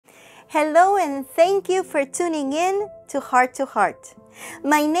Hello and thank you for tuning in to Heart to Heart.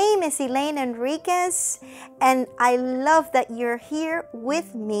 My name is Elaine Enriquez and I love that you're here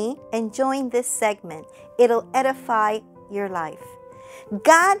with me enjoying this segment. It'll edify your life.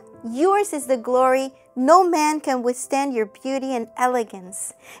 God, yours is the glory. No man can withstand your beauty and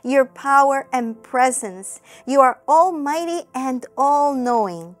elegance, your power and presence. You are almighty and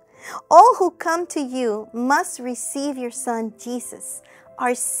all-knowing. All who come to you must receive your Son, Jesus,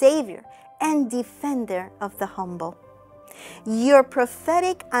 our Savior and defender of the humble. Your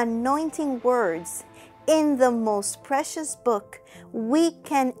prophetic anointing words in the most precious book we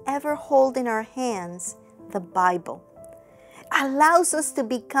can ever hold in our hands, the Bible, allows us to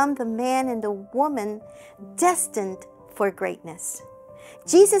become the man and the woman destined for greatness.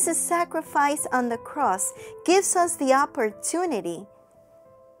 Jesus' sacrifice on the cross gives us the opportunity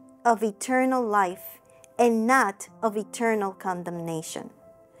of eternal life and not of eternal condemnation.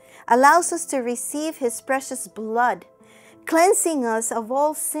 Allows us to receive His precious blood, cleansing us of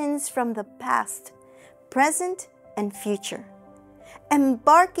all sins from the past, present, and future.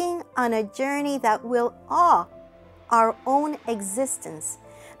 Embarking on a journey that will awe our own existence,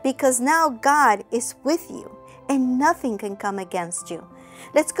 because now God is with you and nothing can come against you.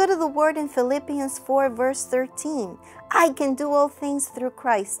 Let's go to the word in Philipians 4 verse 13. I can do all things through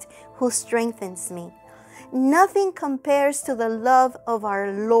Christ who strengthens me. Nothing compares to the love of our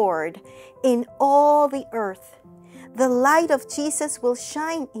Lord in all the earth. The light of Jesus will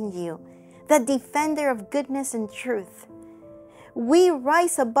shine in you, the defender of goodness and truth. We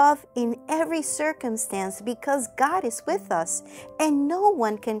rise above in every circumstance because God is with us and no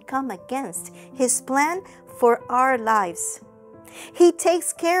one can come against His plan for our lives. He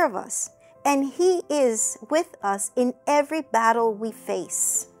takes care of us and He is with us in every battle we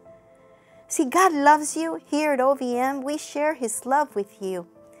face. See, God loves you. Here at OVM, we share His love with you.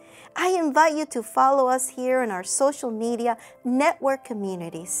 I invite you to follow us here in our social media network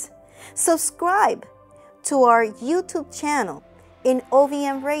communities. Subscribe to our YouTube channel in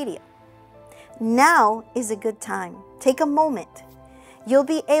OVM Radio. Now is a good time. Take a moment. You'll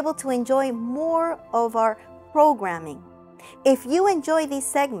be able to enjoy more of our programming. If you enjoy these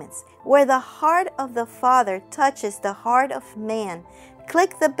segments where the heart of the Father touches the heart of man,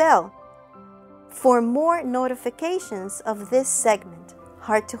 click the bell for more notifications of this segment,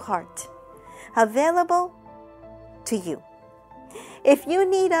 Heart to Heart, available to you. If you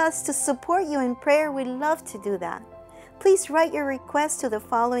need us to support you in prayer, we'd love to do that. Please write your request to the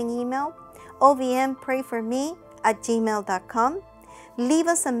following email, ovmprayforme@gmail.com. Leave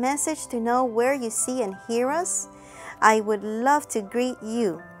us a message to know where you see and hear us. I would love to greet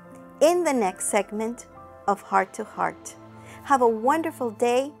you in the next segment of Heart to Heart. Have a wonderful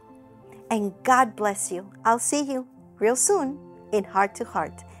day and God bless you. I'll see you real soon in Heart to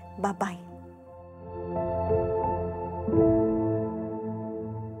Heart. Bye-bye.